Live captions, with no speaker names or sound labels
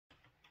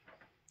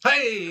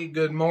Hey,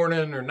 good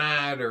morning or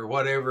night or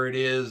whatever it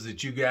is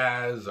that you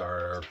guys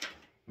are,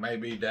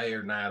 maybe day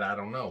or night, I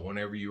don't know,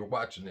 whenever you're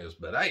watching this.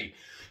 But hey,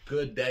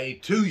 good day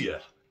to you,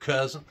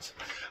 cousins.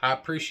 I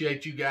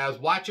appreciate you guys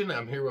watching.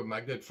 I'm here with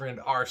my good friend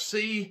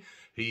RC.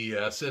 He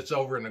sits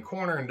over in the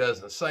corner and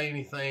doesn't say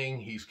anything.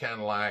 He's kind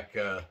of like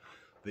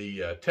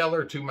the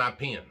teller to my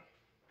pen.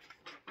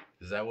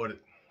 Is that what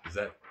it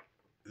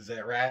is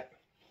that right?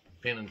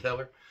 Pen and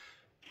teller?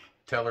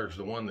 Teller's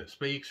the one that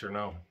speaks or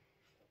no?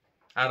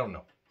 I don't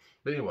know.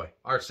 But anyway,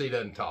 RC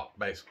doesn't talk.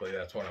 Basically,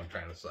 that's what I'm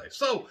trying to say.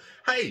 So,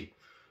 hey,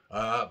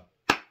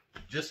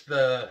 just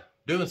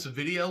doing some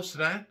videos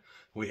tonight.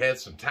 We had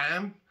some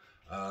time.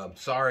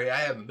 Sorry, I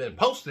haven't been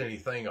posting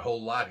anything a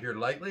whole lot here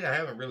lately. I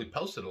haven't really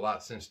posted a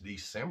lot since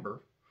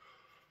December.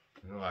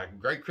 You know, like,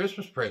 great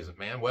Christmas present,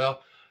 man.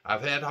 Well,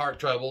 I've had heart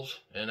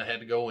troubles, and I had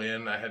to go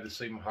in. I had to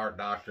see my heart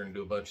doctor and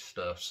do a bunch of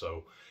stuff.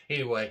 So,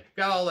 anyway,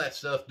 got all that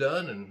stuff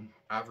done, and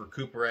I've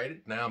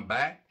recuperated. Now I'm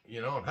back,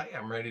 you know, and hey,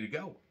 I'm ready to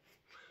go.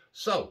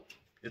 So,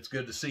 it's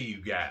good to see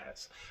you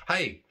guys.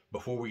 Hey,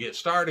 before we get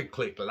started,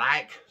 click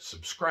like,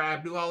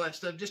 subscribe, do all that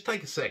stuff. Just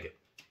take a second.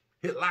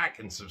 Hit like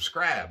and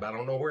subscribe. I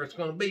don't know where it's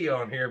going to be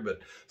on here, but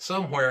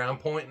somewhere I'm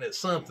pointing at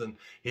something.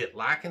 Hit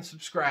like and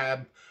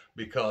subscribe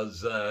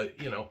because,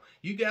 you know,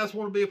 you guys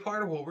want to be a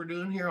part of what we're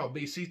doing here on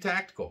BC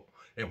Tactical.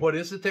 And what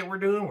is it that we're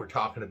doing? We're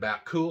talking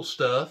about cool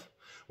stuff.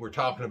 We're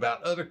talking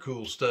about other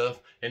cool stuff.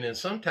 And then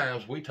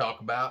sometimes we talk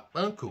about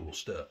uncool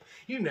stuff.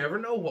 You never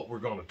know what we're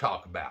going to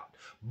talk about.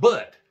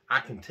 But I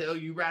can tell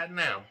you right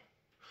now,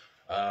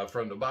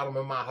 from the bottom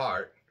of my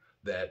heart,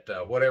 that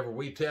whatever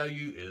we tell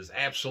you is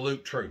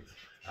absolute truth.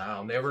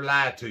 I'll never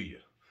lie to you.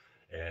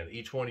 And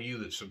each one of you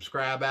that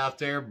subscribe out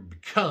there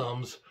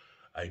becomes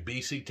a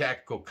BC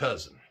Tactical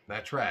cousin.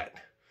 That's right,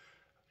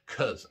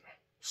 cousin.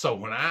 So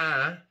when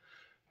I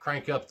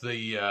crank up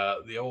the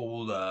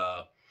old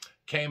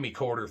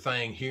camcorder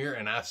thing here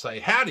and I say,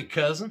 howdy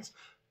cousins,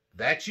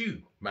 that's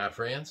you, my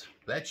friends.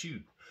 That's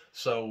you.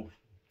 So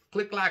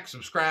click like,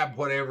 subscribe,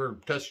 whatever,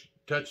 touch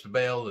the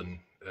bell,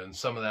 and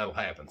some of that'll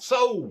happen.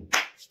 So,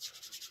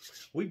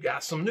 we've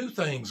got some new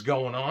things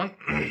going on.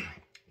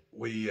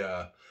 we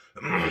have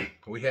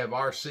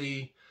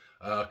RC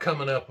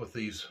coming up with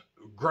these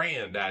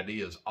grand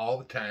ideas all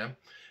the time,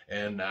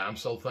 and I'm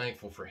so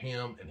thankful for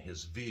him and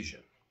his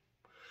vision.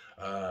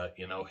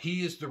 You know,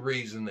 he is the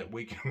reason that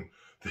we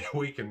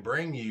can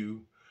bring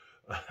you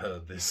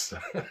this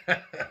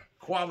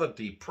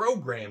quality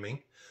programming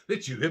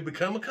that you have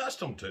become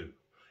accustomed to.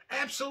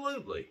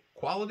 Absolutely.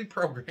 Quality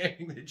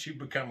programming that you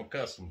become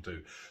accustomed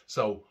to.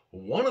 So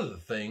one of the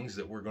things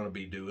that we're going to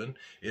be doing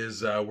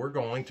is we're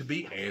going to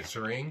be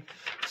answering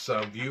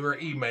some viewer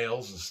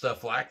emails and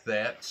stuff like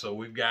that. So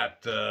we've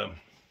got,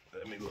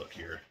 let me look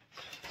here,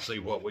 see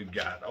what we've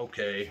got.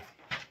 Okay.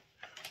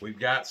 We've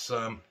got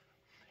some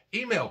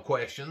email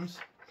questions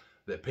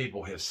that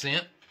people have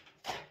sent.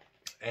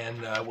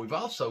 And we've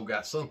also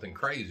got something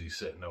crazy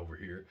sitting over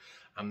here.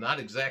 I'm not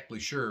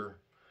exactly sure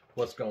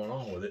what's going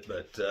on with it,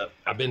 but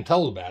I've been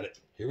told about it.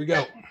 Here we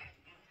go.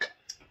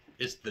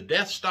 It's the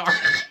Death Star.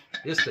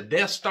 It's the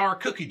Death Star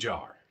cookie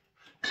jar.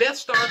 Death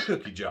Star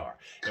cookie jar.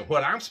 And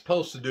what I'm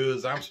supposed to do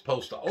is I'm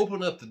supposed to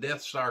open up the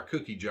Death Star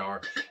cookie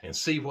jar and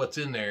see what's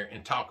in there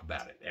and talk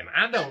about it. And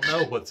I don't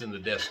know what's in the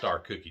Death Star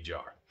cookie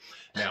jar.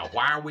 Now,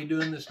 why are we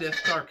doing this Death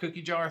Star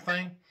cookie jar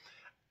thing?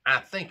 I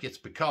think it's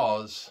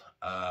because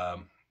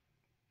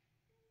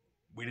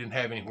we didn't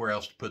have anywhere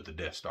else to put the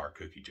Death Star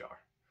cookie jar.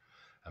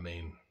 I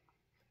mean,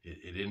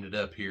 it ended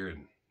up here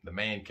in the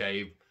man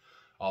cave,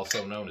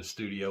 also known as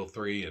Studio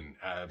 3, and,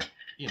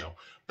 you know,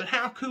 but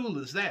how cool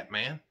is that,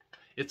 man?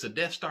 It's a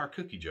Death Star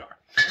cookie jar.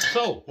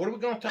 So, what are we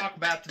going to talk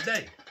about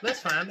today? Let's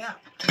find out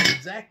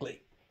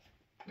exactly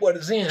what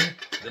is in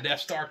the Death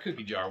Star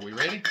cookie jar. Are we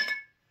ready?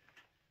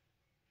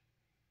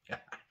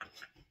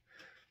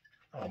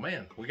 Oh,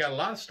 man, we got a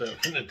lot of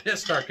stuff in the Death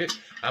Star cookie.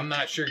 I'm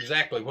not sure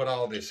exactly what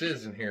all this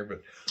is in here,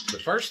 but the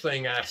first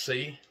thing I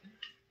see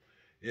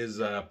is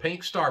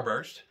pink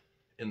starburst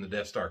in the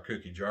Death Star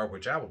cookie jar,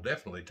 which I will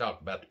definitely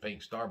talk about the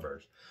pink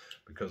starburst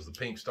because the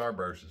pink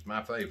starburst is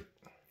my favorite.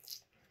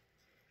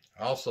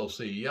 I also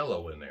see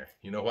yellow in there.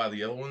 You know why the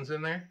yellow one's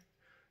in there?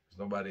 Because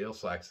nobody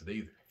else likes it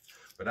either.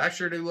 But I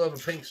sure do love a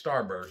pink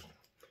starburst,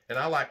 and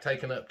I like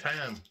taking up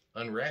time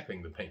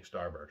unwrapping the pink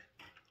starburst.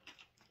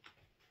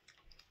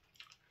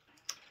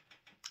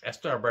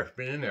 That starburst's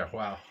been in there a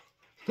while.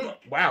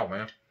 Wow,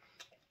 man.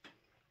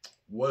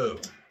 Whoa.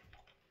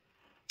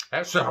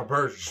 That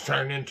starburst is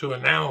turned into an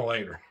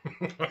annihilator.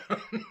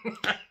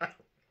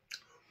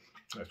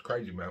 That's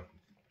crazy, man.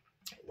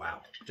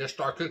 Wow. Death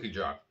Star cookie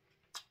jar.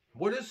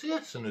 What is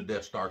this in the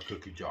Death Star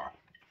cookie jar?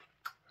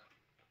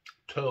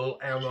 Tull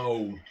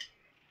ammo.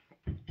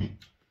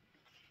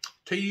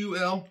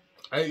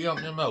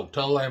 T-U-L-A-M-M-O.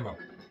 Tull ammo.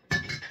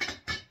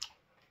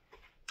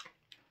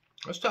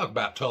 Let's talk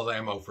about Tull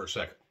ammo for a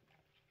second.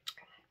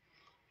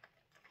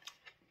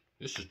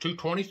 This is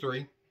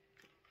 223.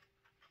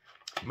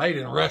 Made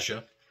in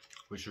Russia,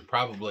 which is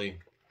probably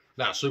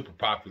not super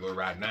popular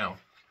right now.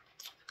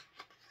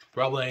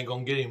 Probably ain't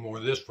gonna get any more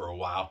of this for a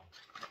while.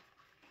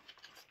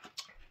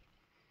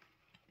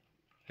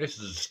 This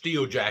is a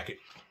steel jacket.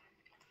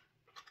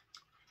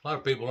 A lot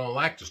of people don't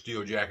like the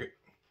steel jacket.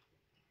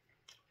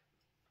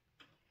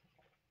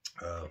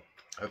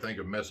 I think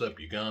it'd mess up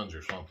your guns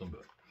or something,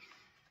 but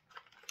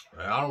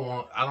I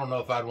don't know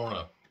if I'd want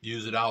to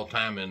use it all the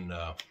time in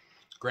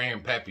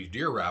Grandpappy's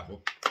deer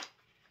rifle.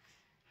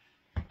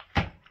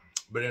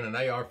 But in an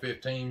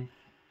AR-15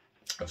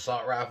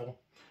 assault rifle,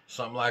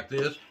 something like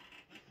this,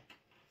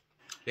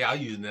 yeah, I'll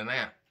use it in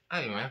that.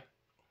 Hey, man.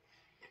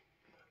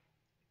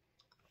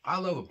 I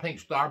love a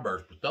pink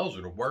starburst, but those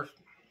are the worst.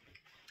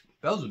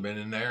 Those have been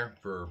in there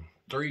for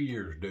 3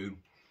 years, dude.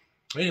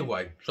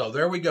 Anyway, so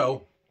there we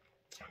go.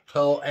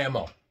 Tull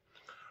ammo.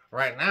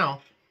 Right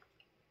now,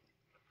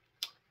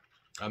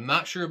 I'm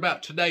not sure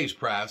about today's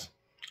price,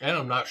 and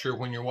I'm not sure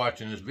when you're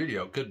watching this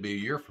video. It could be a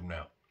year from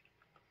now.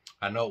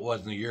 I know it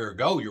wasn't a year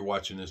ago you're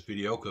watching this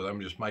video because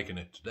I'm just making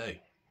it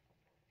today.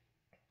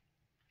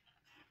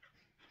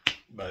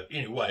 But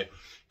anyway,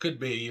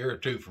 could be a year or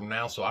two from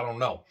now, so I don't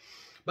know.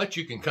 But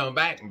you can come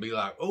back and be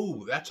like,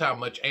 oh, that's how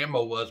much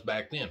ammo was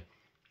back then.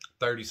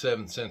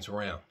 37 cents a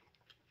round.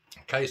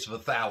 Case of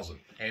 1,000.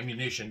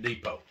 Ammunition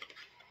Depot.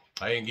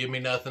 They didn't give me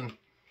nothing.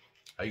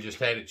 They just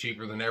had it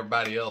cheaper than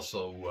everybody else.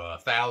 So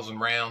 1,000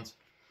 rounds,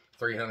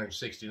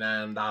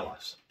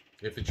 $369.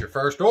 If it's your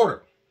first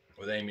order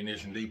with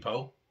Ammunition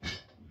Depot,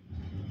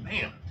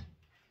 man,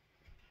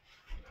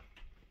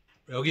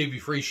 they'll give you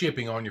free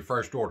shipping on your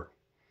first order.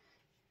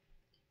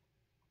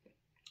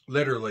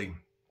 Literally,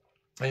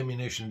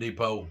 Ammunition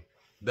Depot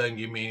doesn't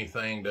give me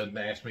anything, doesn't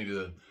ask me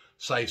to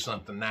say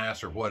something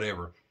nice or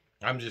whatever.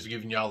 I'm just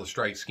giving y'all the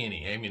straight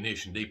skinny.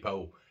 Ammunition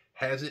Depot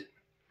has it.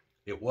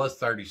 It was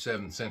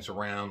 37 cents a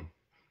round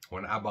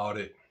when I bought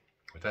it,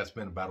 but that's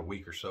been about a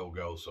week or so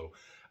ago. So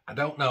I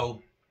don't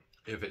know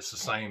if it's the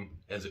same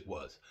as it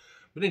was.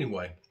 But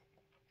anyway,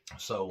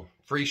 so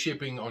free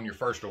shipping on your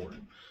first order.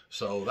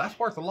 So that's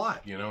worth a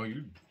lot. You know,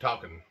 you're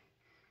talking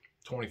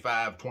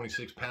 25,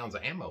 26 pounds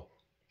of ammo.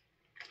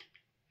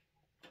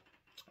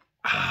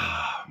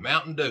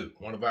 Mountain Dew,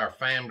 one of our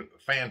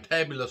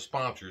fantabulous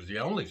sponsors, the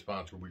only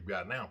sponsor we've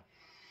got now.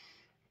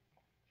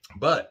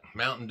 But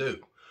Mountain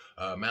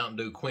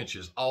Dew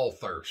quenches all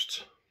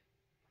thirsts.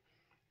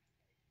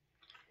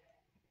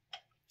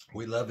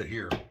 We love it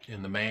here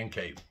in the man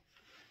cave,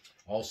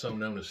 also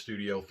known as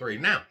Studio 3.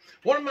 Now,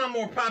 one of my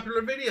more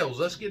popular videos,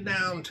 let's get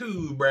down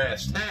to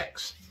brass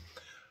tacks.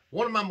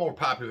 One of my more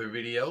popular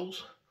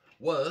videos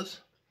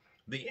was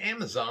the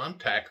Amazon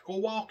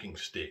tactical walking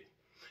stick.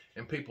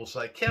 And people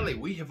say, Kelly,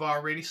 we have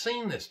already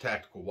seen this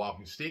tactical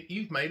walking stick.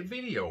 You've made a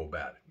video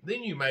about it.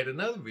 Then you made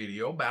another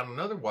video about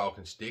another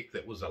walking stick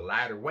that was a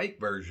lighter weight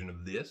version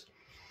of this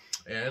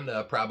and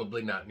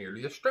probably not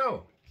nearly as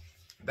strong.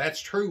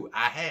 That's true,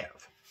 I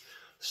have.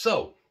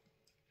 So,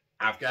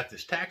 I've got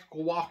this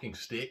tactical walking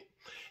stick,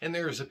 and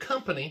there is a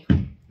company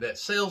that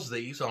sells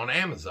these on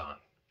Amazon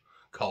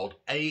called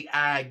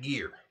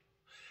AIGear.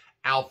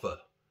 Alpha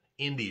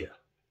India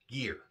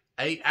Gear.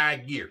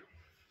 AIGear.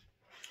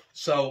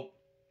 So,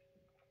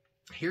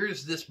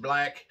 here's this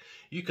black.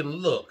 You can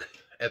look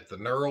at the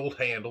knurled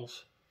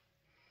handles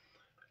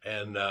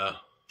and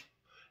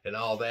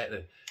all that.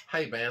 And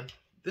hey, man,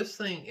 this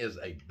thing is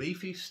a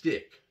beefy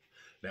stick.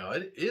 Now,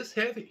 it is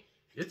heavy.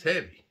 It's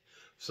heavy.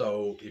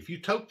 So if you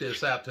tote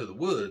this out to the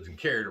woods and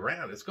carry it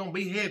around, it's going to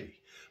be heavy.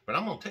 But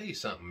I'm going to tell you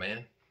something,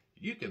 man.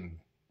 You can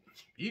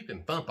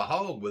thump a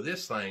hog with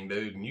this thing,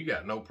 dude, and you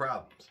got no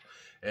problems.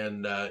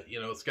 And, you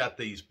know, it's got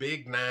these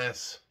big,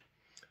 nice,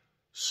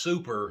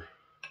 super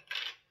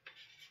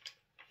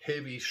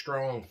heavy,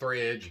 strong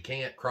threads. You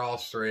can't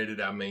cross thread it.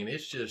 I mean,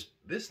 it's just,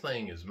 this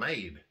thing is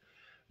made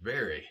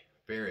very,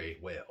 very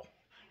well.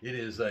 It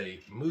is a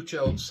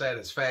mucho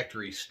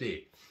satisfactory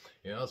stick.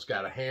 You know, it's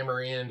got a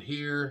hammer end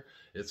here.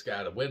 It's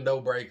got a window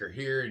breaker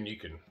here, and you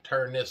can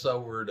turn this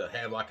over to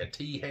have like a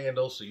T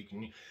handle, so you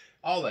can,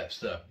 all that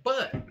stuff.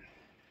 But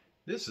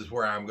this is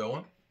where I'm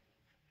going.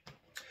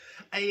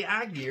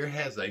 AIGear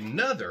has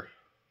another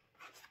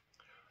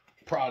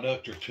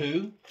product or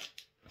two,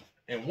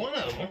 and one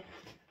of them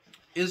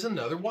is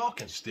another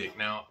walking stick.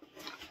 Now,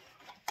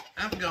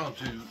 I've gone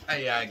to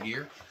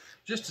AIGear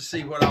just to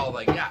see what all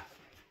they got.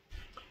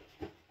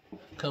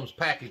 Comes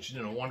packaged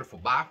in a wonderful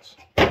box,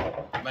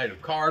 made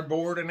of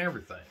cardboard and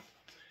everything.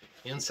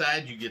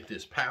 Inside you get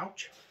this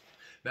pouch.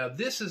 Now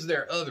this is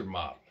their other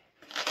model.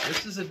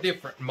 This is a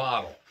different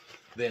model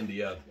than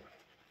the other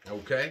one.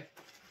 Okay?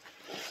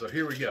 So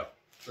here we go.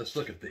 Let's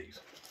look at these.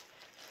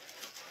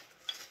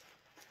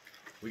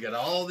 We got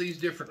all these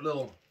different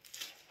little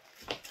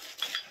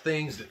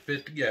things that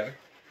fit together.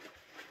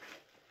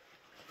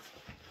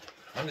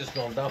 I'm just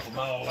going to dump them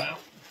all out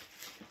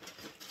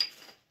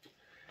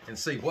and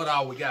see what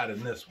all we got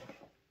in this one.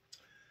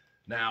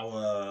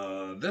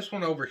 Now, this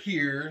one over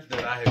here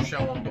that I have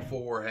shown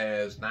before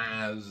has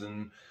knives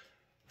and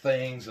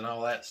things and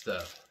all that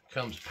stuff.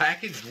 Comes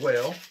packaged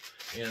well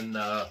in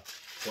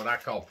what I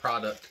call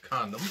product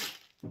condoms.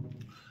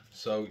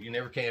 So you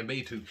never can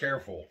be too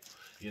careful.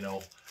 You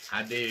know,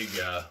 I dig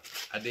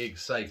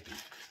safety.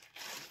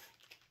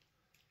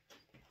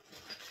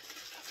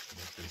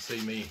 You can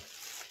see me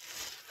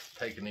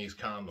taking these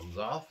condoms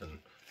off, and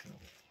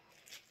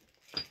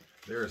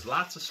there's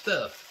lots of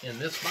stuff in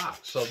this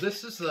box. So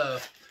this is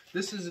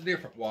a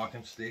different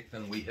walking stick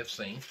than we have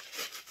seen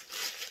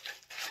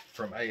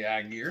from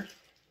AIGear.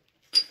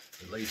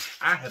 At least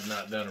I have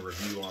not done a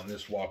review on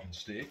this walking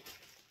stick.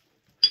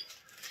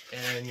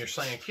 And you're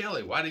saying,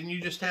 Kelly, why didn't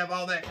you just have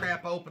all that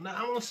crap open?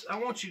 I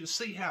want you to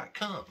see how it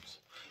comes.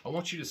 I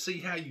want you to see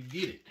how you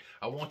get it.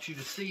 I want you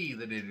to see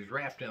that it is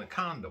wrapped in a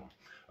condom.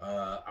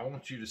 I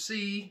want you to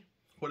see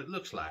what it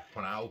looks like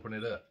when I open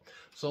it up.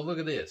 So look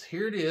at this.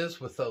 Here it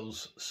is with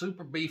those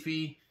super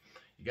beefy.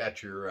 You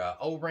got your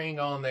O-ring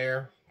on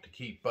there to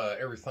keep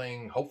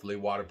everything hopefully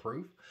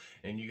waterproof.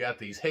 And you got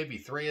these heavy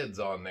threads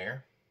on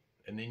there.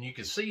 And then you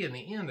can see in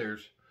the end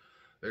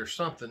there's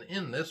something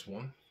in this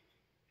one.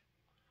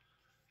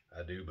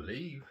 I do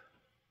believe.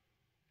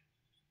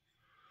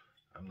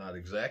 I'm not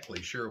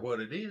exactly sure what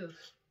it is,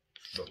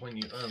 but when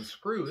you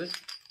unscrew it,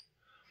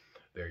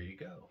 there you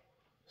go.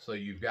 So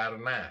you've got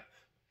a knife.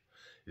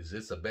 Is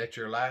this a bet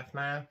your life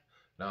knife?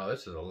 No,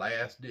 this is a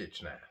last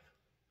ditch knife.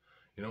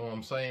 You know what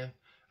I'm saying?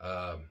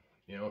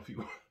 You know, if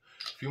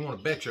you want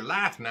to bet your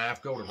life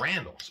knife, go to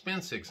Randall.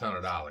 Spend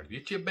 $600.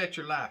 Get you a bet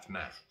your life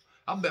knife.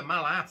 I'll bet my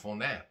life on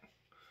that.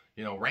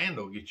 You know,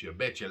 Randall get you a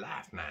bet your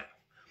life knife.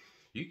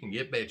 You can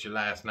get bet your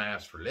life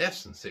knives for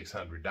less than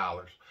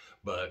 $600,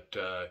 but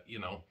you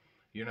know,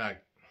 you're not.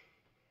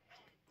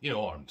 You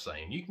know what I'm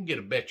saying? You can get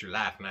a bet your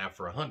life knife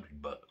for $100.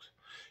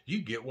 You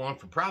get one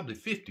for probably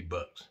 $50,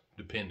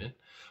 depending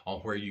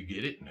on where you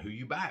get it and who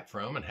you buy it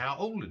from and how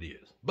old it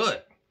is.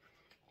 But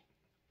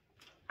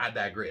I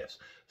digress.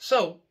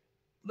 So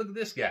look at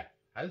this guy.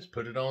 I just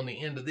put it on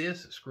the end of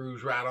this. It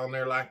screws right on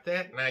there like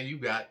that. Now you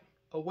got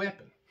a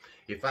weapon.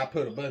 If I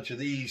put a bunch of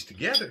these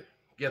together,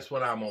 guess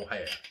what I'm gonna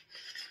have?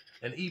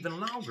 An even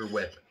longer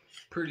weapon.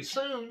 Pretty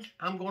soon,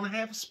 I'm going to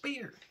have a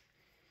spear.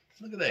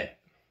 Look at that.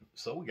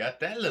 So we got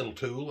that little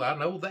tool. I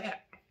know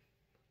that.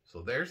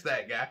 So there's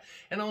that guy.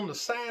 And on the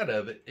side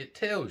of it, it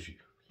tells you,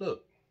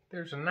 look,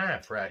 there's a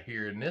knife right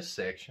here in this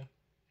section.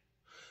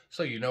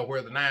 So you know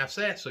where the knife's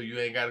at, so you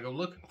ain't got to go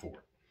looking for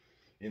it.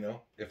 You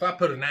know, if I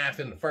put a knife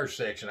in the first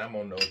section, I'm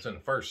going to know it's in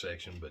the first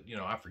section. But, you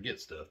know, I forget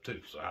stuff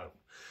too. So I don't,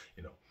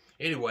 you know.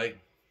 Anyway,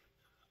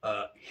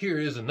 here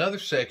is another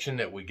section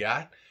that we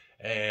got.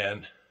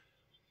 And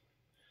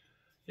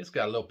it's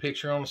got a little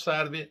picture on the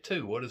side of it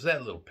too. What is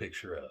that little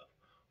picture of?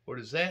 What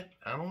is that?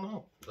 I don't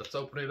know. Let's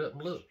open it up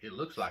and look. It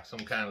looks like some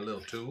kind of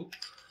little tool.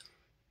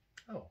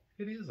 Oh,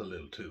 it is a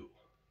little tool.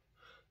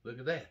 Look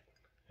at that.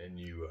 And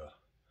you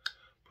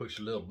push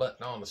a little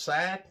button on the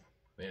side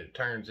and it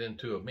turns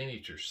into a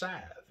miniature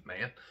scythe,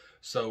 man.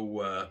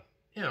 So,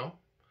 you know,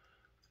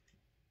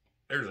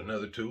 there's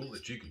another tool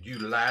that you could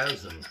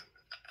utilize in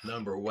a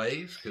number of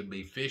ways. Could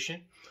be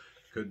fishing.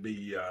 Could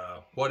be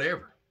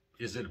whatever.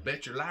 Is it a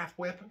bet your life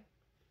weapon?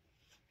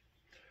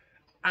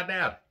 I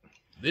doubt it.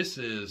 This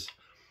is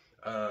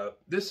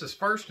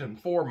first and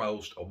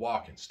foremost a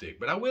walking stick,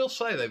 but I will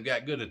say they've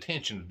got good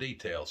attention to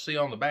detail. See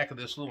on the back of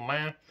this little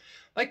knife,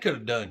 they could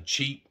have done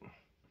cheap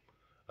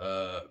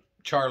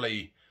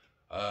Charlie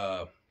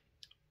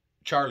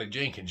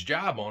Jenkins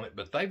job on it,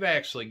 but they've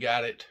actually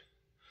got it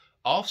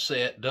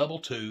offset, double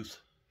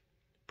tooth,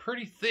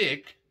 pretty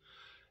thick,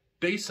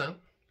 decent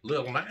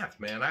little knife,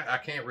 man. I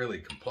can't really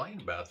complain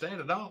about that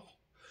at all.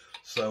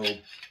 So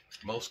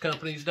most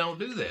companies don't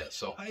do that.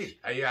 So hey,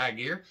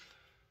 AIGear,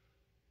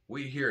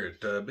 we here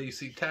at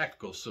BC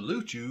Tactical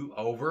salute you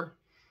over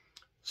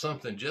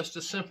something just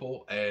as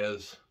simple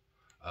as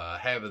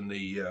having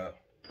the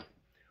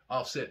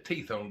offset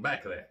teeth on the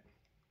back of that.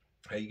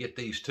 Now you get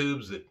these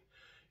tubes that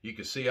you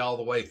can see all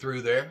the way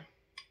through there.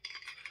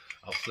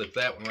 I'll slip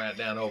that one right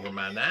down over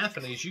my knife,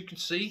 and as you can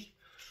see,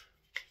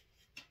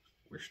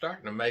 we're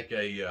starting to make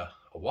a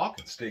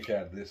walking stick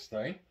out of this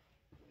thing.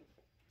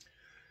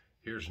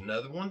 Here's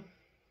another one.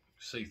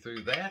 See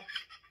through that.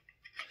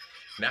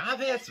 Now, I've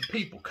had some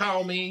people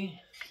call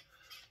me,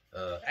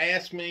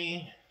 ask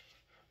me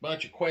a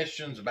bunch of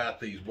questions about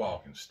these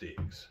walking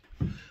sticks.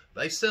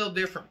 They sell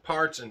different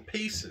parts and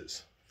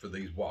pieces for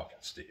these walking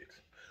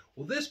sticks.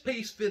 Will this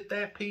piece fit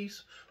that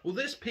piece? Will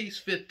this piece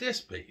fit this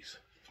piece?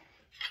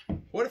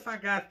 What if I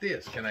got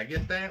this? Can I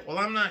get that? Well,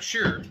 I'm not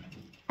sure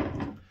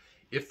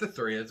if the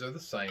threads are the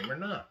same or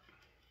not.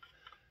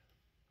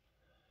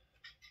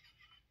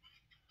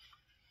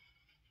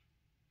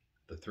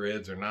 The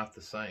threads are not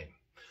the same.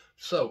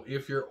 So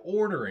if you're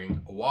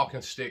ordering a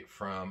walking stick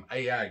from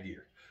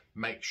AIGear,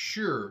 make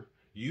sure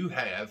you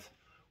have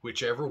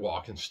whichever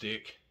walking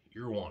stick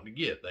you're wanting to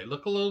get. They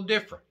look a little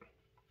different.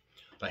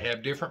 They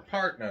have different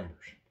part numbers.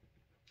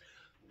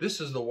 This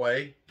is the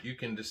way you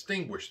can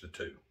distinguish the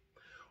two.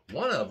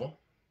 One of them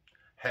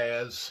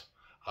has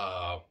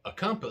a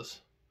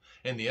compass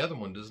and the other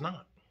one does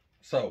not.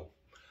 So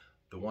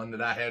the one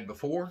that I had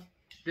before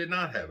did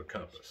not have a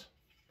compass.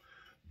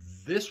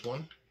 This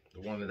one,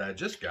 the one that I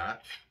just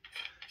got,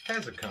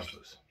 has a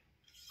compass.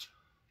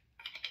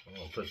 I'm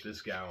going to put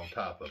this guy on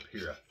top up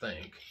here, I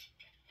think.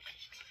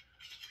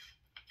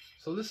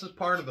 So this is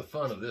part of the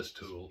fun of this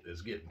tool,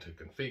 is getting to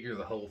configure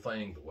the whole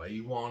thing the way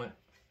you want it.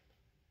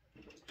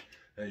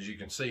 As you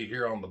can see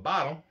here on the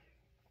bottom,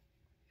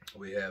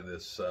 we have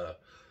this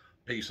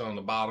piece on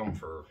the bottom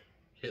for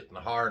hitting the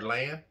hard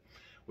land.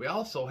 We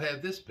also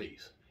have this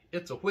piece.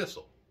 It's a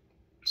whistle.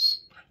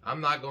 I'm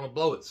not going to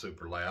blow it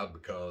super loud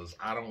because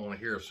I don't want to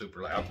hear a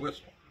super loud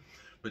whistle.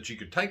 But you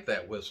could take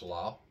that whistle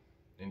off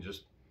and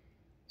just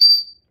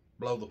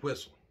blow the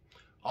whistle.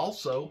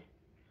 Also,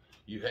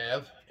 you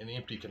have an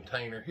empty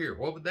container here.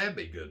 What would that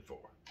be good for?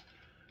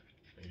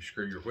 You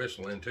screw your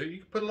whistle into it. You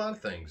can put a lot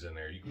of things in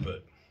there. You can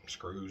put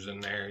screws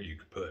in there. You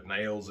could put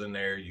nails in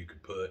there. You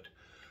could put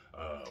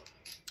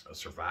a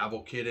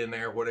survival kit in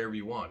there, whatever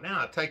you want.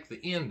 Now I take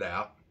the end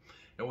out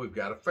and we've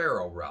got a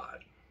ferro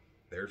rod.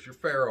 There's your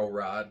ferro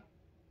rod.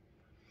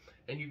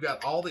 And you've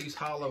got all these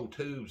hollow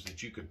tubes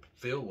that you could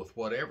fill with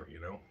whatever, you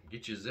know.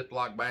 Get you a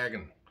Ziploc bag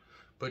and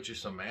put you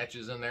some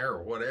matches in there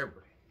or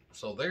whatever.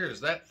 So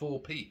there's that full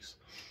piece.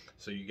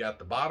 So you got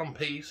the bottom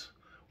piece,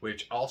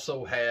 which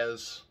also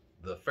has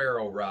the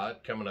ferro rod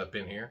coming up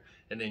in here.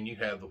 And then you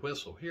have the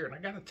whistle here. And I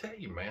got to tell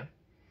you, man,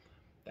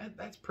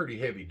 that's pretty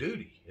heavy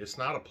duty. It's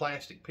not a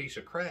plastic piece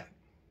of crap.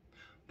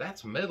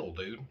 That's metal,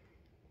 dude.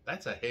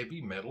 That's a heavy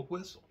metal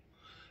whistle.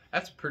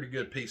 That's a pretty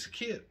good piece of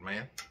kit,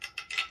 man.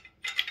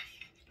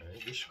 And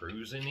it just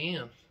screws in the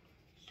end,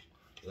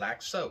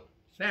 like so.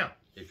 Now,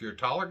 if you're a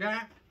taller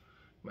guy,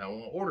 you might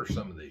want to order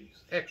some of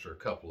these, extra, a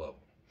couple of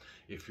them.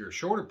 If you're a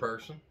shorter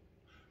person,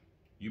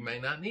 you may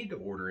not need to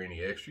order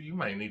any extra. You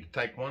may need to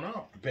take one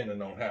off,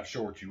 depending on how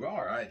short you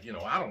are. I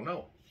don't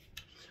know.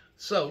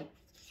 So,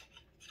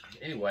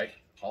 anyway,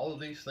 all of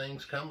these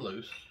things come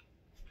loose,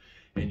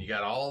 and you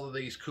got all of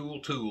these cool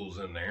tools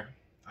in there.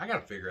 I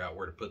got to figure out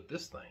where to put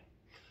this thing,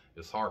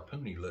 this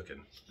harpoony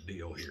looking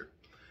deal here.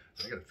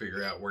 I got to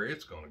figure out where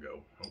it's going to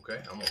go.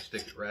 Okay, I'm going to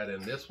stick it right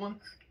in this one.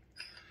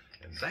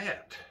 And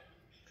that,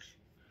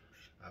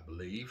 I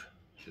believe,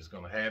 is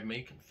going to have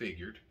me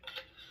configured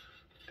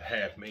to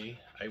have me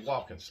a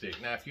walking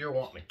stick. Now, if you're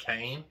wanting a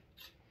cane,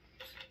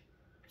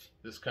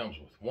 this comes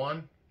with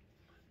 1,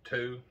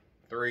 2,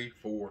 3,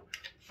 4,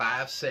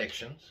 5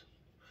 sections.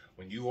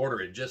 When you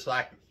order it just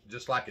like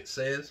it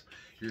says,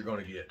 you're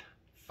going to get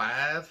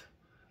 5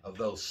 of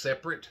those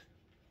separate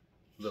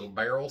little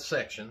barrel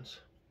sections.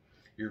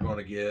 You're going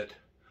to get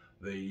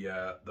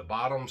the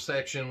bottom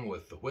section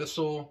with the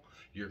whistle.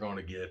 You're going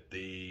to get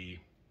the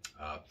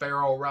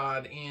ferro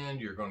rod end.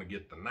 You're going to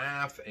get the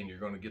knife, and you're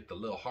going to get the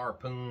little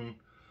harpoon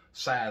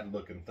side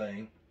looking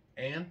thing.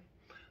 And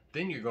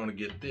then you're going to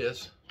get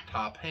this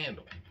top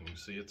handle. You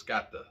see it's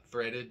got the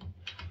threaded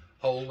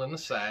hole in the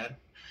side.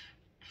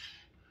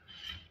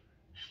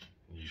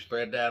 You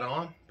thread that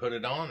on, put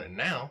it on, and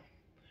now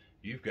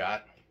you've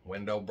got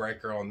window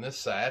breaker on this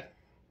side.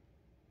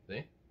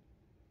 See?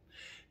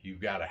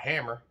 You've got a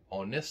hammer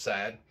on this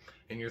side,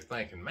 and you're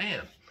thinking,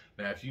 man,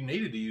 now if you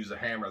needed to use a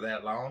hammer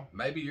that long,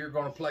 maybe you're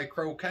going to play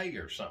croquet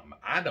or something.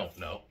 I don't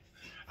know.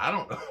 I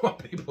don't know what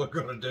people are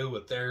going to do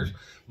with theirs,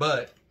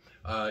 but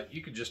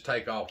you could just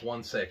take off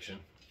one section,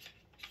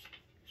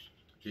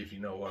 if you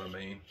know what I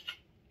mean,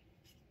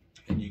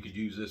 and you could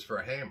use this for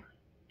a hammer.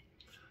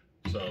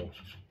 So,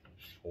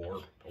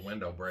 or a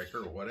window breaker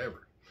or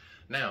whatever.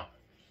 Now,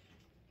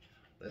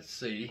 let's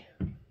see.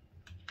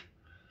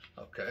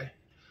 Okay.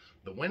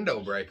 The window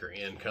breaker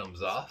end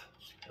comes off,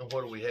 and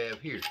what do we have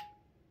here?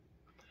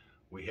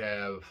 We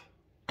have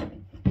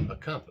a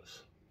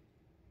compass.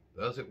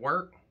 Does it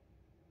work?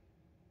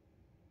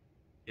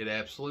 It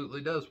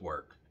absolutely does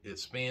work. It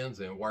spins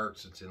and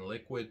works. It's in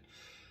liquid.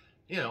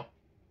 You know,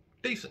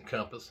 decent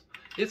compass.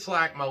 It's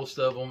like most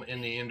of them in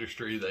the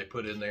industry they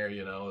put in there,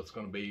 you know, it's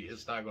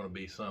not going to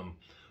be some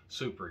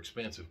super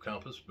expensive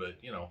compass, but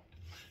you know,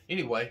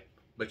 anyway,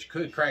 but you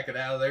could crack it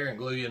out of there and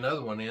glue you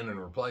another one in and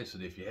replace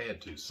it if you had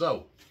to.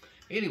 So,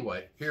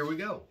 anyway, here we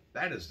go.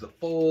 That is the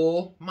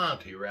full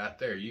Monty right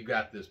there. You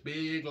got this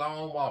big,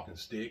 long walking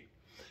stick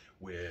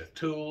with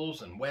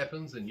tools and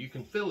weapons, and you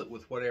can fill it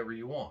with whatever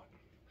you want.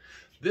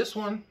 This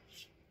one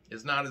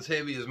is not as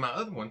heavy as my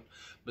other one,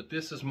 but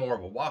this is more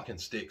of a walking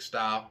stick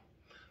style,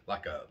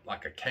 like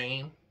a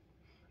cane,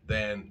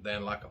 than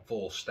like a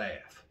full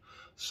staff.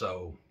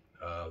 So,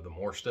 the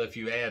more stuff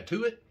you add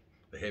to it,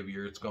 the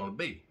heavier it's going to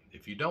be.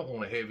 If you don't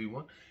want a heavy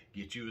one,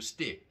 get you a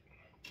stick.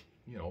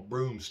 You know,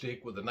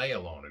 broomstick with a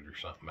nail on it or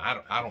something.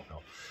 I don't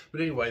know.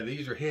 But anyway,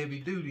 these are heavy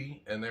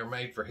duty, and they're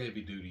made for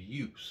heavy duty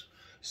use.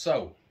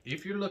 So,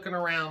 if you're looking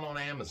around on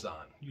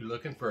Amazon, you're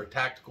looking for a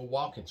tactical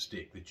walking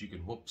stick that you can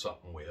whoop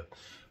something with,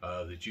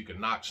 that you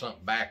can knock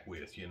something back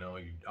with. You know,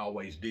 you're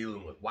always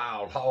dealing with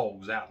wild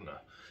hogs out in the,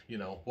 you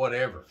know,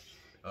 whatever.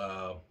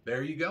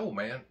 There you go,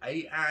 man.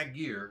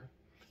 AIGear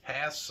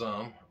has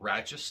some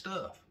righteous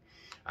stuff.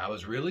 I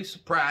was really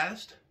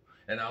surprised,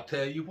 and I'll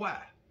tell you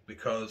why.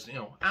 Because, you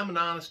know, I'm an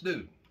honest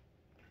dude.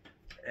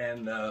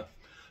 And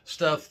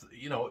stuff,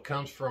 you know, it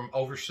comes from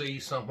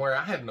overseas somewhere.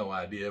 I have no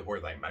idea where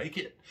they make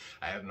it.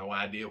 I have no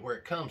idea where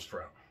it comes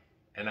from.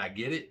 And I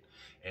get it,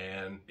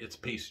 and it's a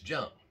piece of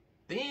junk.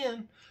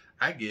 Then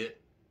I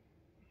get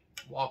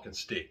walking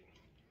stick.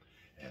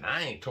 And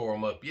I ain't tore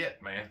them up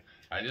yet, man.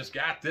 I just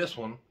got this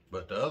one,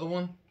 but the other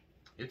one,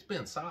 it's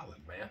been solid,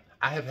 man.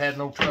 I have had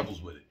no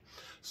troubles with it.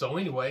 So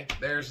anyway,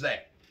 there's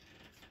that.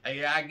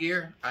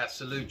 AIGear, I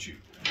salute you.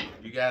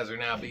 You guys are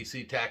now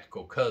BC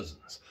Tactical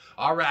cousins.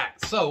 All right,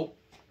 so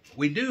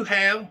we do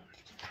have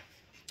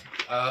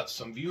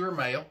some viewer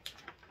mail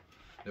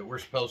that we're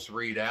supposed to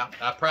read out.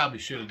 I probably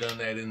should have done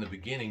that in the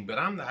beginning, but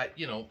I'm not,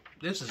 you know,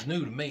 this is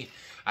new to me.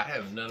 I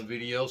haven't done a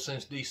video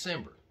since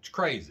December. It's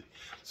crazy.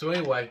 So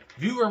anyway,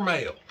 viewer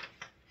mail.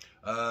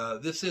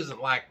 This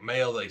isn't like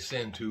mail they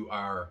send to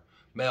our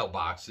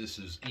mailbox. This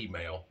is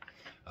email.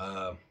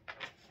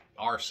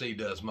 RC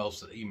does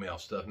most of the email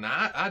stuff.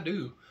 Now, I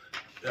do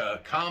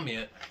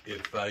comment.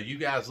 If you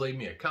guys leave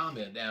me a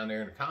comment down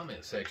there in the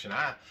comment section,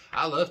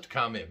 I love to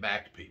comment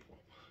back to people.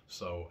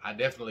 So I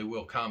definitely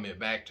will comment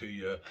back to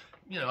you.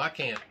 You know, I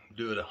can't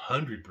do it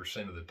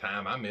 100% of the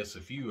time. I miss a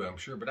few, I'm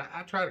sure, but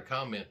I try to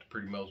comment to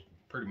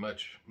pretty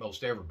much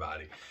most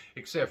everybody,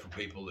 except for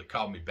people that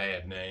call me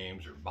bad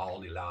names or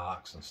baldy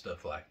locks and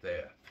stuff like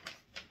that.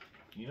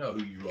 You know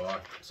who you are.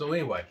 So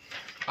anyway,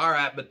 all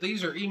right, but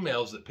these are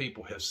emails that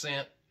people have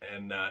sent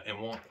and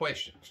want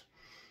questions.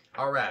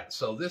 All right,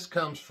 so this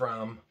comes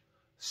from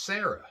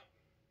Sarah.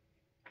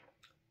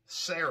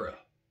 Sarah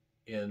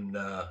in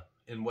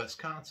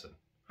Wisconsin.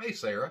 Hey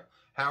Sarah,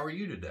 how are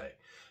you today?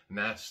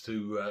 Nice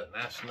to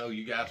know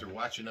you guys are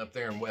watching up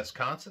there in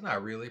Wisconsin. I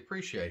really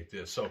appreciate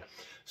this. So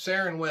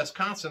Sarah in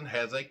Wisconsin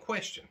has a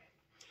question.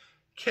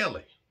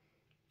 Kelly,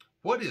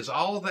 what is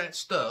all that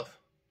stuff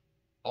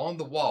on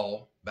the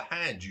wall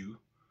behind you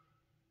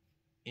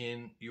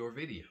in your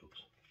videos?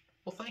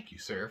 Well, thank you,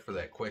 Sarah, for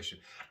that question.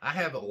 I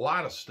have a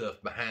lot of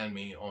stuff behind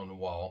me on the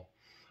wall.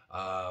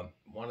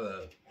 One of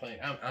the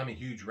things, I'm a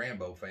huge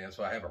Rambo fan,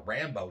 so I have a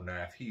Rambo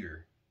knife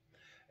here.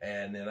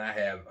 And then I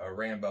have a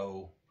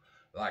Rambo,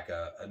 like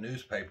a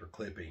newspaper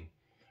clipping.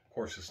 Of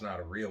course, it's not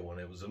a real one.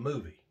 It was a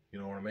movie. You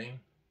know what I mean?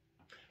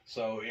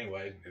 So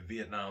anyway, a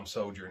Vietnam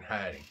soldier in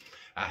hiding.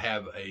 I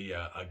have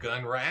a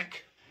gun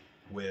rack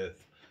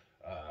with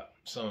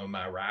some of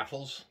my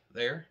rifles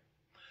there.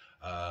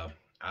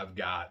 I've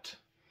got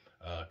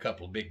a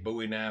couple of big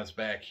Bowie knives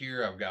back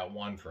here. I've got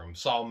one from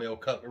Sawmill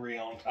Cutlery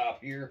on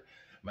top here,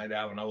 made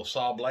out of an old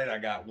saw blade. I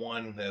got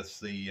one that's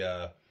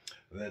the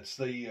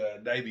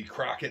Davy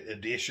Crockett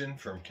edition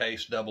from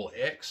Case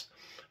XX.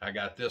 I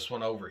got this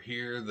one over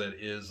here that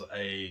is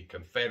a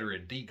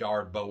Confederate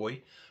D-Guard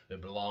Bowie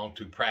that belonged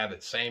to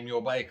Private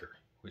Samuel Baker,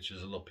 which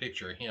is a little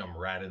picture of him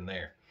right in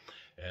there.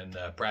 And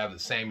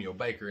Private Samuel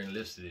Baker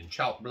enlisted in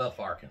Chalk Bluff,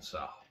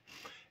 Arkansas.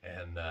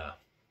 And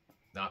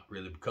not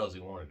really because he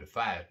wanted to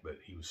fight, but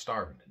he was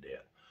starving to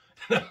death.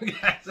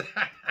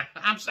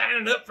 I'm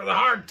signing up for the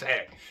heart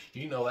attack.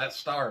 You know that's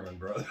starving,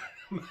 brother.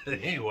 But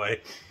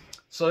anyway,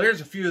 so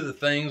there's a few of the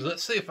things.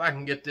 Let's see if I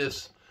can get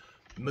this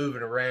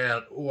moving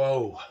around.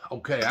 Whoa,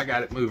 okay, I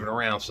got it moving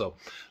around. So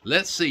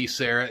let's see,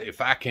 Sarah,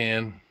 if I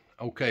can.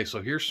 Okay, so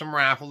here's some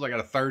rifles. I got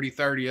a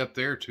 30-30 up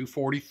there,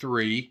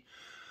 243.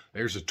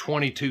 There's a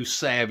 22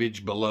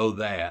 Savage below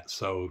that,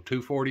 so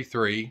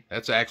 243.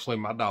 That's actually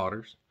my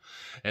daughter's.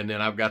 And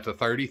then I've got the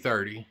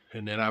 30-30,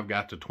 and then I've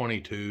got the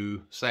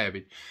 22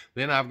 Savage.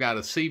 Then I've got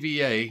a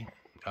CVA,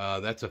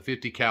 that's a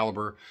 50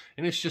 caliber,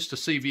 and it's just a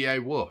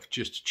CVA Wolf,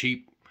 just a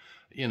cheap,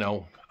 you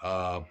know,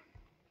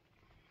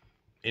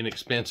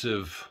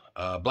 inexpensive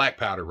black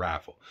powder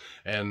rifle.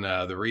 And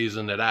the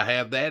reason that I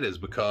have that is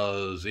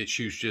because it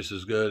shoots just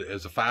as good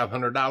as a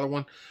 $500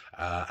 one.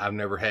 I've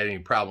never had any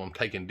problem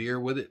taking deer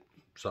with it,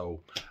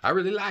 so I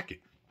really like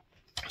it.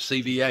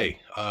 CVA,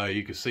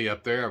 you can see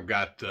up there, I've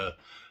got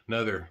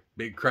another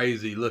big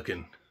crazy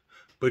looking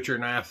butcher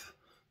knife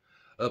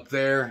up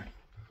there,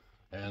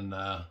 and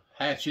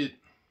hatchet.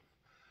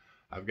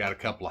 I've got a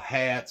couple of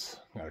hats,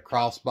 got a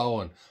crossbow,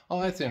 and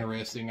oh, that's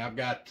interesting. I've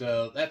got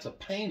that's a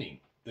painting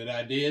that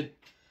I did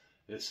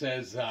that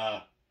says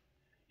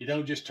you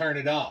don't just turn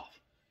it off.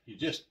 You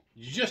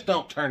just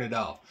don't turn it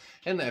off.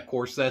 And of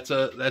course that's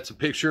a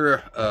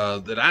picture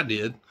that I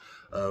did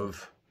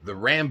of the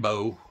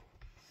Rambo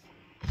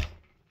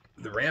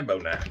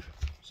knife.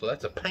 So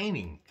that's a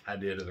painting I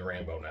did of the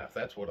Rambo knife.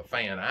 That's what a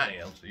fan I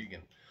am. So you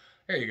can,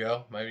 there you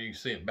go. Maybe you can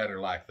see it better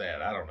like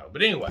that. I don't know.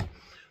 But anyway,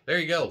 there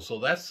you go. So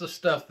that's the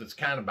stuff that's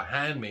kind of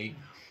behind me.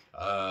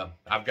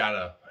 I've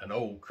got an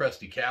old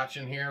crusty couch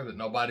in here that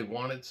nobody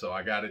wanted, so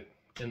I got it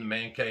in the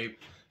man cave.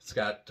 It's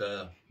got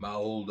my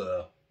old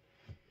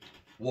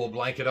wool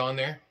blanket on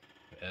there,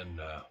 and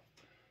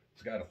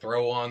it's got a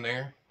throw on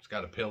there. It's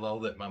got a pillow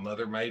that my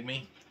mother made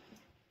me.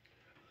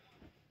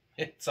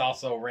 It's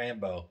also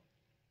Rambo.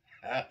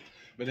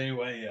 But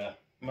anyway,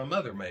 my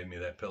mother made me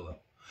that pillow.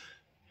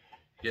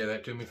 Gave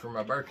that to me for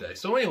my birthday.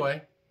 So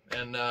anyway,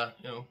 and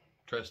you know,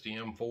 trusty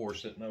M4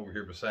 sitting over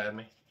here beside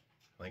me.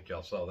 I think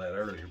y'all saw that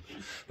earlier.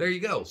 There you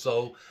go.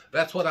 So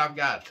that's what I've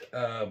got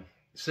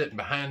sitting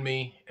behind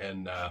me,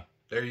 and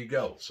there you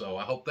go. So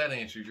I hope that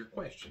answers your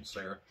question,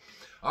 Sarah.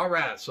 All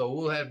right, so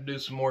we'll have to do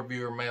some more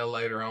viewer mail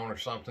later on or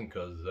something,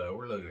 because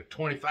we're looking at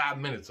 25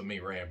 minutes of me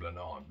rambling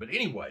on. But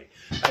anyway,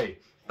 hey,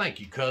 thank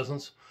you,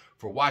 cousins,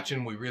 for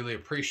watching. We really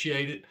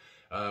appreciate it.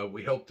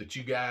 We hope that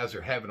you guys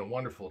are having a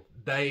wonderful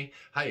day.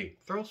 Hey,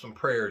 throw some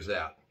prayers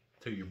out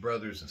to your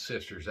brothers and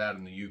sisters out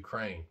in the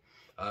Ukraine.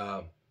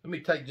 Let me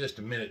take just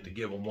a minute to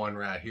give them one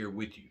right here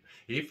with you.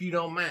 If you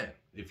don't mind,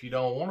 if you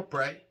don't want to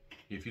pray,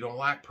 if you don't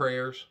like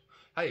prayers,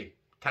 hey,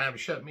 time to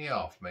shut me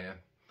off, man.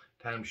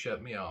 Time to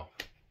shut me off.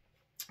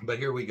 But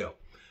here we go.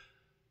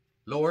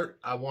 Lord,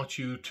 I want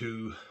you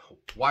to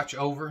watch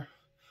over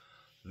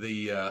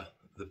the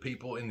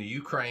people in the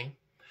Ukraine.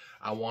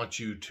 I want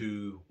you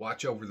to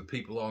watch over the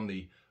people on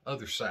the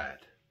other side.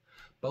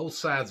 Both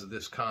sides of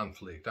this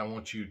conflict. I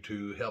want you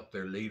to help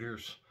their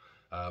leaders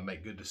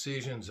make good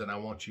decisions, and I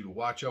want you to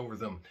watch over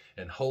them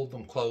and hold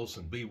them close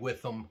and be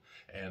with them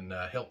and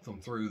help them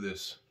through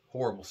this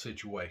horrible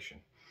situation.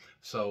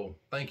 So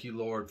thank you,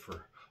 Lord,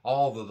 for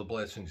all of the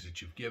blessings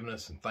that you've given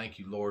us, and thank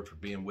you, Lord, for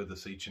being with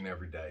us each and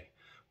every day.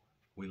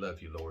 We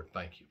love you, Lord.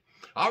 Thank you.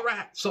 All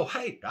right. So,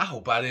 hey, I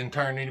hope I didn't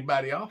turn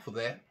anybody off of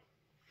that,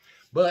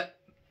 but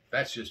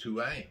that's just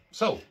who I am.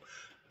 So,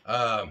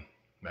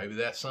 maybe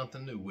that's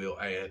something new we'll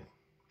add.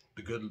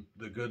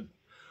 The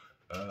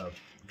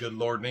good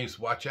Lord needs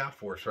to watch out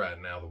for us right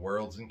now. The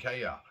world's in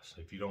chaos.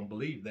 If you don't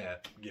believe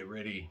that, get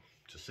ready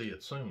to see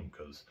it soon,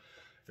 because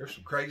there's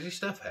some crazy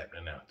stuff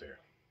happening out there.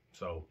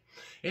 So,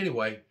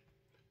 anyway,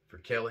 for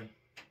Kelly,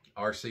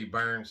 R.C.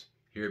 Burns,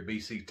 here at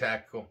BC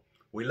Tactical,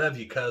 we love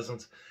you,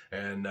 cousins,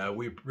 and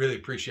we really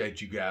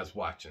appreciate you guys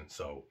watching.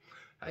 So,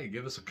 hey,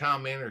 give us a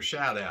comment or a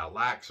shout out,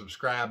 like,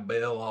 subscribe,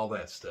 bell, all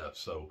that stuff.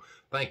 So,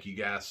 thank you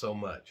guys so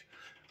much.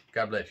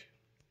 God bless you.